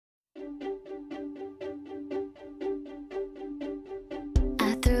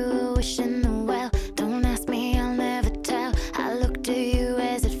wishing the well. Don't ask me, I'll never tell. I looked to you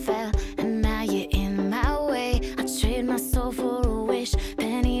as it fell, and now you're in my way. I trade my soul for a wish,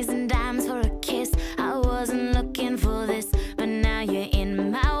 pennies and dimes for a kiss. I wasn't looking for this, but now you're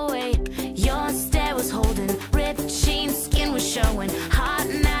in my way. Your stare was holding, ripped jeans, skin was showing. Hot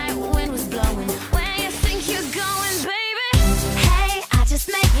night, wind was blowing. Where you think you're going, baby? Hey, I just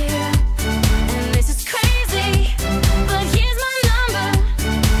met you, and this is crazy, but here's my number,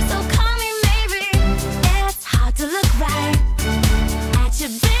 so call me maybe. It's hard to look right at you,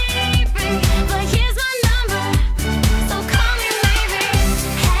 baby, but here's my number, so call me maybe.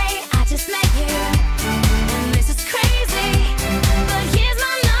 Hey, I just met you, and this is crazy, but here's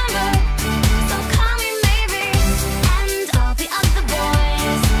my number, so call me maybe. And all the other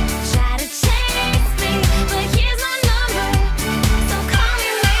boys try to chase me, but here's my number, so call me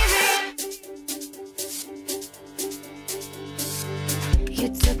maybe. You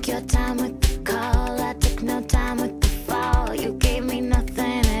took your time with the call, I took no time with the fall. You gave me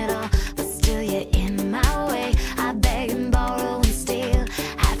nothing at all, but still you're in my way. I beg and borrow and steal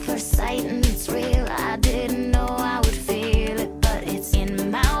at first sight, and it's real. I didn't know I would feel it, but it's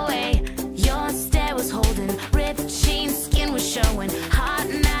in my way. Your stare was holding, ripped jeans, skin was showing. Hot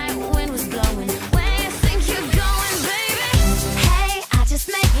night, wind was blowing. Where you think you're going, baby? Hey, I just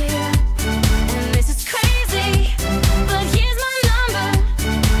met you, and this is crazy, but here's my number,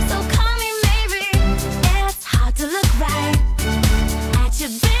 so call me maybe. It's hard to look right at you,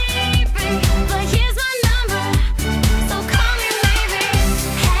 baby, but here's my number, so call me maybe.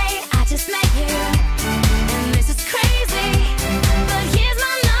 Hey, I just met you, and this is crazy, but here's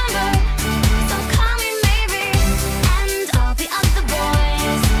my number, so call me maybe. And all the other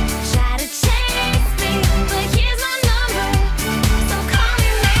boys try to chase me, but here's my number, so call me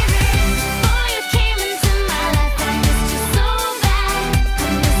maybe. Before you came into my life, I missed you so bad.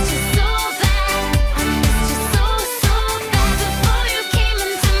 I missed you so bad. I missed you so, so bad. Before you came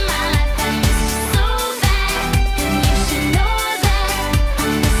into my life, I missed you so bad. And you should know that I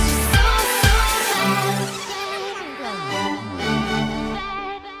missed you so, bad.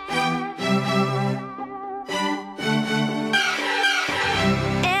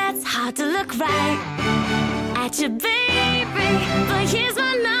 It's hard to look right at you, baby, but here's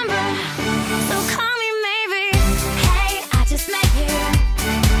my number, so call me maybe. Hey, I just met you,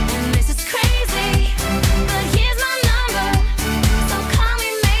 and this is crazy, but here's my number, so call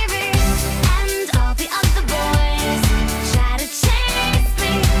me maybe. And all the other boys try to chase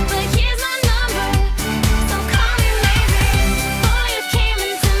me, but here's my number, so call me maybe. Before you came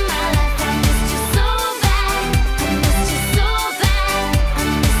into my life, I missed you so bad. I missed you so bad. I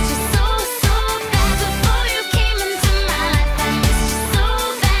missed you so, so bad. Before you came into my life, I missed you so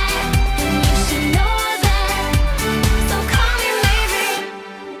bad. And you should know that, so call me maybe.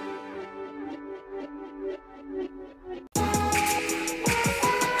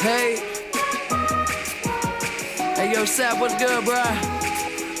 Hey, hey, yo, Sap, what's good, bruh?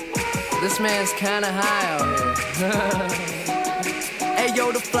 This man's kinda high out here. Hey,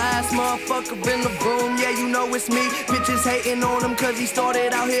 yo, the flyest motherfucker in the room, yeah, you know it's me. Bitches hating on him cause he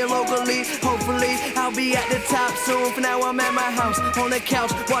started out here locally. Hopefully, I'll be at the top soon. For now, I'm at my house, on the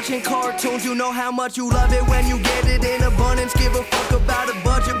couch, watching cartoons. You know how much you love it when you get it in abundance. Give a fuck about a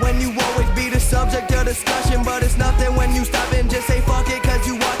budget when you always be the subject of discussion. But it's nothing when you stop and just say fuck it, cause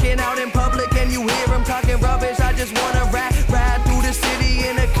you walking out in public and you hear him talking rubbish. I just wanna ride through the city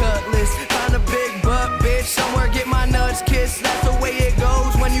in a cutlass. Find a big butt bitch somewhere, get my nuts kissed. That's the way it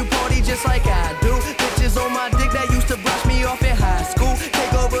goes when you party just like I do. Bitches on my dick that used to brush me off in high school.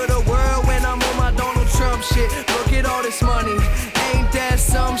 Take over the world when I'm on my Donald Trump shit. Look at all this money, ain't that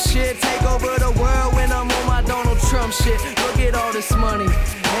some shit? Take over the world when I'm on my Donald Trump shit. Look at all this money,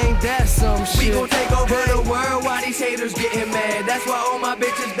 ain't that some shit? We gon' take over the world while these haters getting mad. That's why all my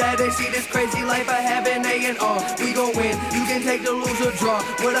bitches bad. They see this crazy life I have in A&R. We gon' win, you can take the lose or draw.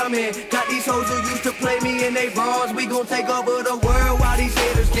 What I'm in, got these hoes who used to play me in they bras. We gon' take over the world while these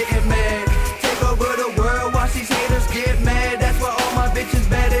haters getting mad. Take over the world, watch these haters get mad. That's why all my bitches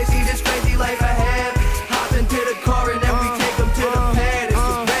bad. They see this crazy life I have. Hop into the car and then we take them to the pad. It's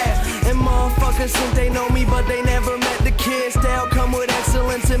the rap. And motherfuckers think they know me, but they never met the kid. Style come with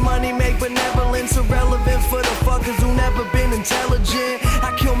excellence and money make benevolence irrelevant for the fuckers who never been intelligent.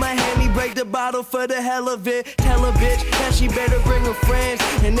 I kill my hand, he break the bottle for the hell of it. Tell a bitch that she better bring her friends,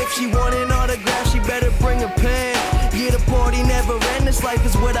 and if she want an autograph, she better bring a pen. Yeah, the party never end. This life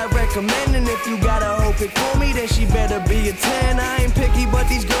is what I recommend, and if you got a whole pick for me, then she better be a 10. I ain't picky, but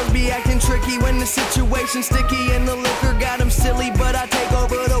these girls be acting tricky when the situation's sticky and the liquor got them silly. But I take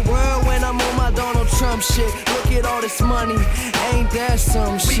over the world when I'm on my Donald Trump shit. Look at all this money, ain't that's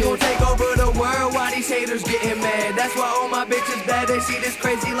some shit. We gon' take over the world while these haters getting mad. That's why all my bitches bad. They see this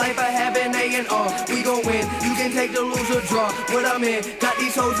crazy life I have in A&R. We gon' win. You can take the lose or draw. What I'm in. Got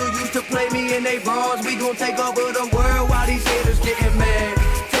these hoes who used to play me in they bras. We gon' take over the world while these haters getting mad.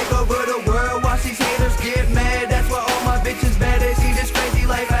 Take over the world while these haters get mad. That's why all my bitches bad. They see this crazy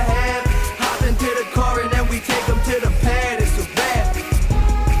life I have. Hop into the car and then we take them to the pad. It's a wrap.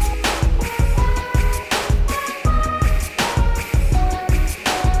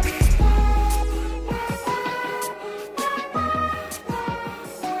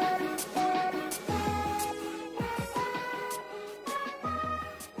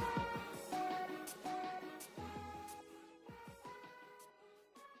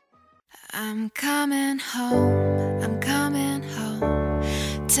 I'm coming home, I'm coming home.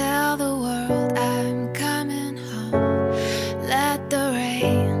 Tell the world I'm coming home. Let the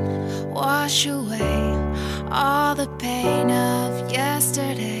rain wash away all the pain of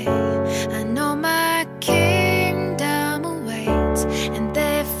yesterday. I know my kingdom awaits, and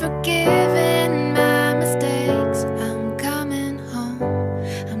they've forgiven my mistakes. I'm coming home,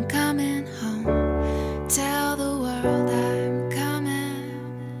 I'm coming home. Tell the world I'm coming.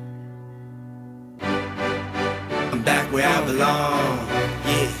 I'm back where I belong.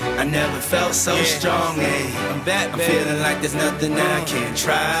 Yeah, I never felt so strong. I'm back, I'm feeling like there's nothing I can't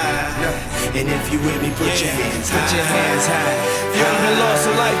try. And if you with me, put your hands high. Put your hands high. You ever been lost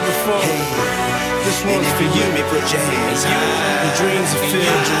in life before? This one's for you. Put your hands high. Your dreams are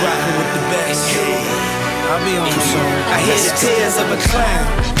filled, you're rocking with the best. I'll be on the song. I hear the tears of a clown.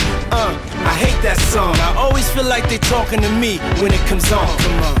 I hate that song. I always feel like they talking to me when it comes on.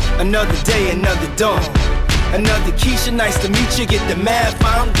 Come on. Another day, another dawn. Another Keisha, nice to meet you. Get the math,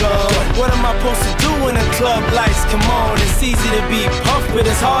 I'm gone. What am I supposed to do when the club lights come on? It's easy to be Puff, but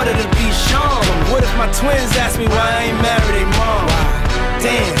it's harder to be Sean. What if my twins ask me why I ain't married their mom?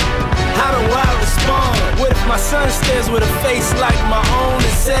 Damn, how do I respond? What if my son stares with a face like my own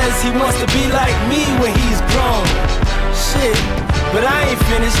and says he wants to be like me when he's grown? Shit, but I ain't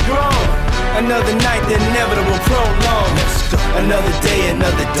finished grown. Another night, the inevitable prolong. Another day,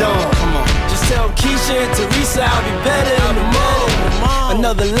 another dawn. Come on. Just tell Keisha and Teresa I'll be better in the morning.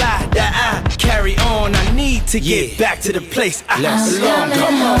 Another lie that I carry on. I need to get back to the place I belong.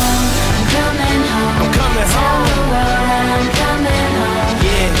 Come on. I'm coming home. I'm coming Tell home. the world I'm coming home.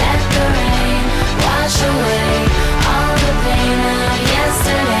 Yeah. Let the rain wash away all the pain of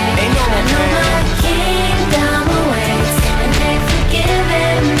yesterday. Ain't no I know pain. my kingdom awaits, and they've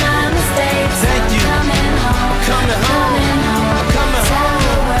forgiven my mistakes. Thank you. I'm coming home. Coming home. Coming home. Coming Tell home.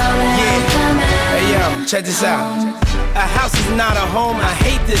 the world Yeah. I'm coming. Hey yo, check this out. A house is not a home, I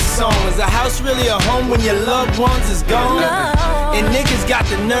hate this song. Is a house really a home when your loved ones is gone? And niggas got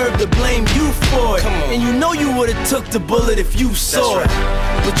the nerve to blame you for it. And you know you would've took the bullet if you saw it.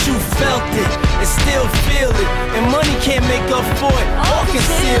 But you felt it and still feel it. And money can't make up for it or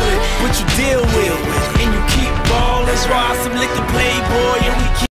conceal it. But you deal with it and you keep ballin'. Try some liquor playboy